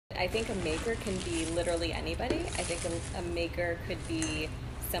I think a maker can be literally anybody. I think a maker could be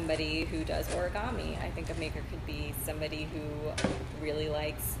somebody who does origami. I think a maker could be somebody who really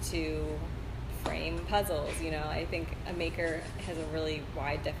likes to frame puzzles. I think a maker has a really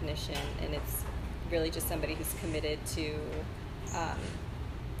wide definition, and it's really just somebody who's committed to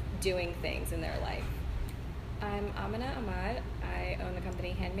doing things in their life. I'm Amina Ahmad. I own the company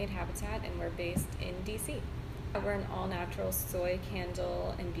Handmade Habitat, and we're based in DC. We're an all-natural soy,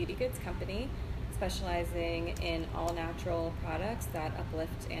 candle, and beauty goods company specializing in all-natural products that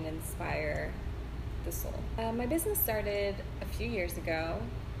uplift and inspire the soul. My business started a few years ago.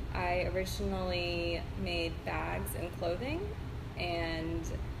 I originally made bags and clothing, and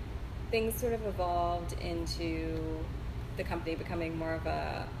things sort of evolved into the company becoming more of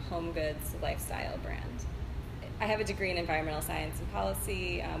a home goods lifestyle brand. I have a degree in environmental science and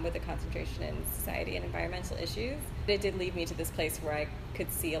policy with a concentration in society and environmental issues. It did lead me to this place where I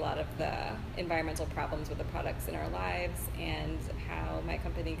could see a lot of the environmental problems with the products in our lives and how my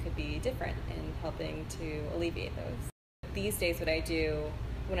company could be different in helping to alleviate those. These days, what I do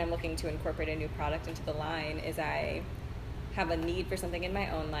when I'm looking to incorporate a new product into the line is I have a need for something in my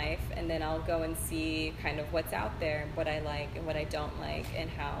own life, and then I'll go and see kind of what's out there, what I like and what I don't like, and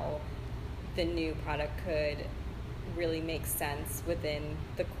how the new product could really make sense within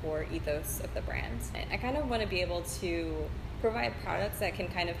the core ethos of the brand. I kind of want to be able to provide products that can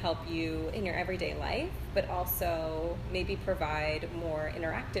kind of help you in your everyday life, but also maybe provide more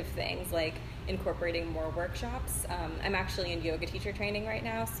interactive things like incorporating more workshops. I'm actually in yoga teacher training right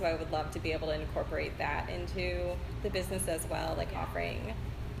now, so I would love to be able to incorporate that into the business as well, like offering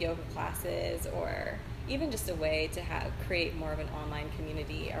yoga classes, or even just a way to create more of an online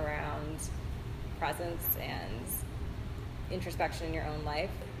community around presence and introspection in your own life.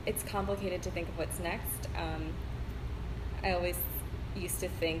 It's complicated to think of what's next. I always used to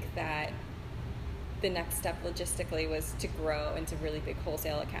think that the next step logistically was to grow into really big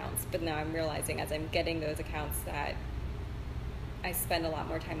wholesale accounts, but now I'm realizing as I'm getting those accounts that I spend a lot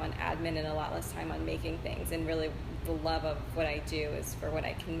more time on admin and a lot less time on making things, and really the love of what I do is for what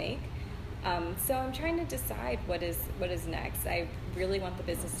I can make. So I'm trying to decide what is next. I really want the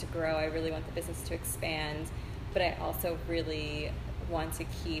business to grow. I really want the business to expand, but I also really want to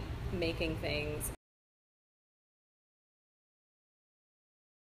keep making things